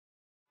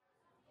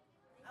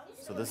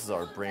So this is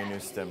our brand new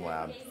STEM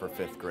lab for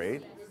 5th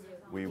grade.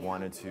 We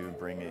wanted to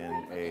bring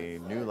in a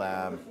new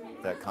lab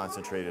that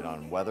concentrated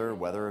on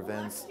weather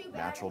events,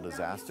 natural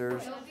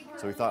disasters.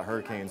 So we thought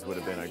hurricanes would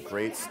have been a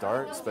great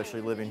start,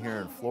 especially living here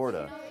in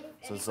Florida.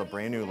 So this is a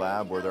brand new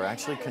lab where they're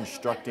actually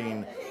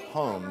constructing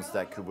homes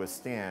that could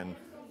withstand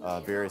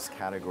various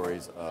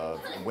categories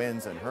of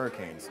winds and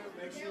hurricanes.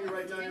 Make sure you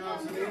write down your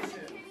observation.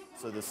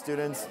 So the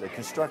students, they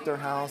construct their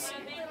house,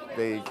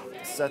 they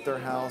set their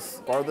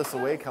house farthest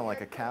away, kind of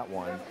like a Cat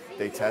 1.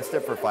 They test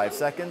it for 5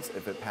 seconds.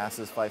 If it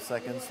passes 5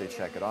 seconds, they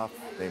check it off.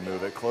 They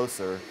move it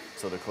closer.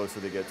 So the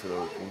closer they get to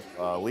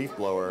the leaf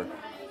blower,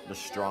 the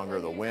stronger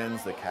the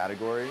winds, the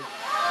category.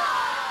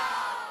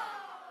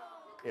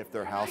 If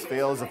their house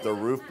fails, if their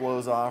roof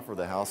blows off or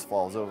the house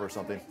falls over or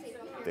something,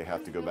 they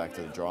have to go back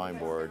to the drawing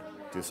board,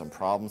 do some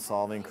problem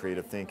solving,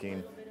 creative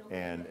thinking,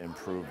 and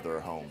improve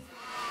their home.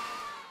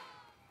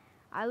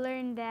 I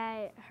learned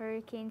that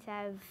hurricanes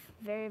have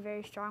very,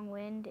 very strong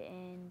wind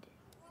and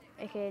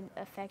it could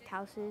affect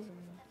houses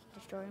and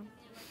destroy them.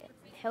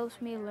 It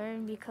helps me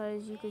learn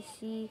because you can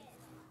see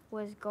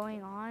what's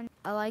going on.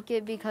 I like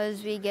it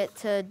because we get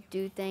to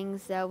do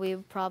things that we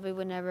probably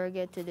would never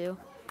get to do.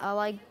 I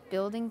like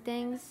building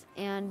things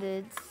and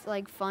it's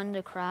like fun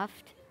to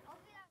craft.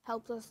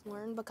 Helps us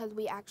learn because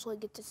we actually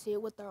get to see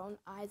it with our own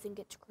eyes and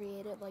get to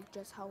create it like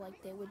just how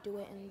like they would do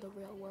it in the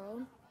real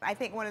world. I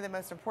think one of the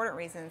most important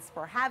reasons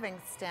for having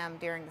STEM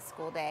during the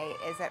school day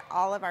is that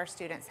all of our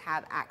students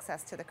have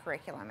access to the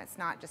curriculum. It's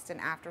not just an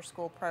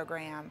after-school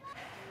program.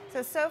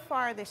 So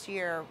far this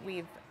year,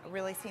 we've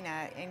really seen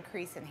an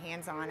increase in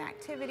hands-on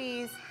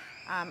activities.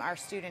 Our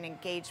student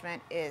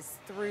engagement is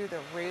through the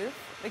roof.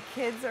 The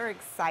kids are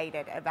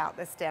excited about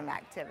the STEM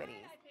activities.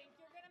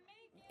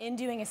 In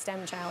doing a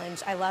STEM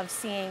challenge, I love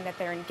seeing that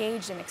they're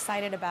engaged and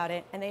excited about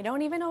it, and they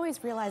don't even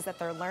always realize that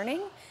they're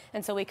learning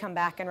until we come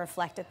back and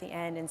reflect at the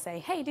end and say,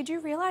 hey, did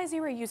you realize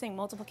you were using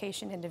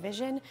multiplication and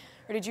division?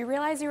 Or did you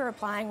realize you were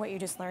applying what you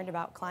just learned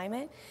about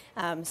climate?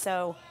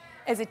 So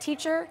as a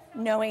teacher,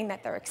 knowing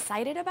that they're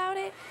excited about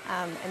it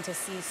and to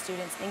see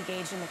students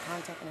engaged in the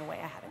content in a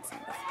way I haven't seen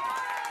before.